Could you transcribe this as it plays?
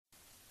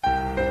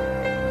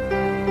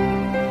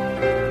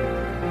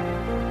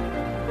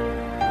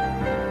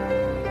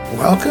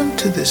Welcome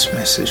to this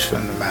message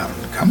from the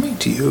mountain, coming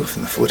to you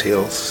from the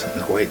foothills in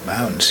the White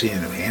Mountains here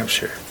in New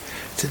Hampshire.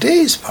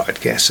 Today's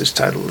podcast is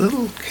titled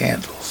Little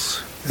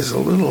Candles. There's a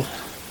little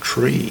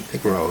tree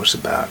that grows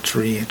about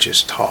 3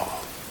 inches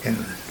tall in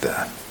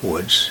the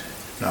woods,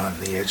 on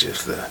the edge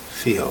of the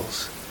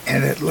fields.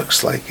 And it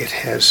looks like it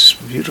has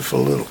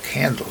beautiful little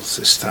candles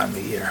this time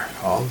of year,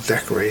 all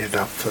decorated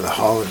up for the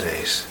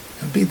holidays.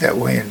 It'll be that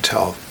way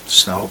until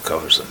snow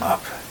covers them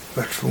up.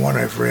 But from what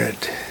I've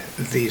read,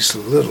 these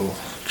little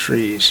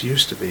trees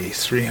used to be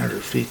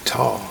 300 feet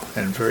tall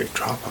and very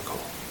tropical.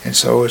 And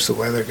so as the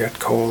weather got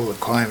cold, the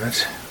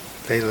climate,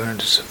 they learned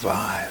to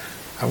survive.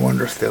 I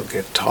wonder if they'll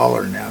get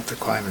taller now that the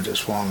climate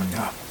is warming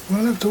up.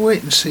 We'll have to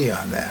wait and see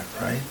on that,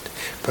 right?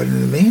 But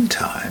in the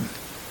meantime,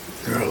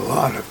 there are a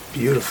lot of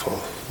beautiful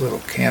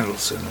little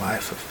candles in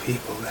life of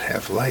people that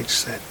have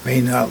lights that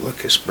may not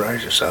look as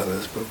bright as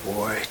others, but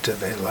boy, do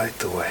they light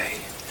the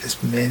way.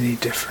 There's many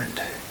different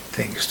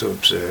things to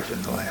observe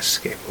in the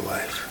landscape of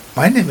life.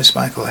 My name is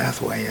Michael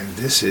Hathaway, and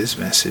this is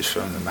Message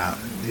from the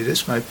Mountain. It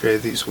is my prayer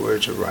these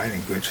words are right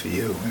and good for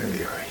you whenever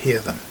you hear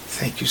them.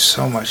 Thank you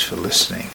so much for listening.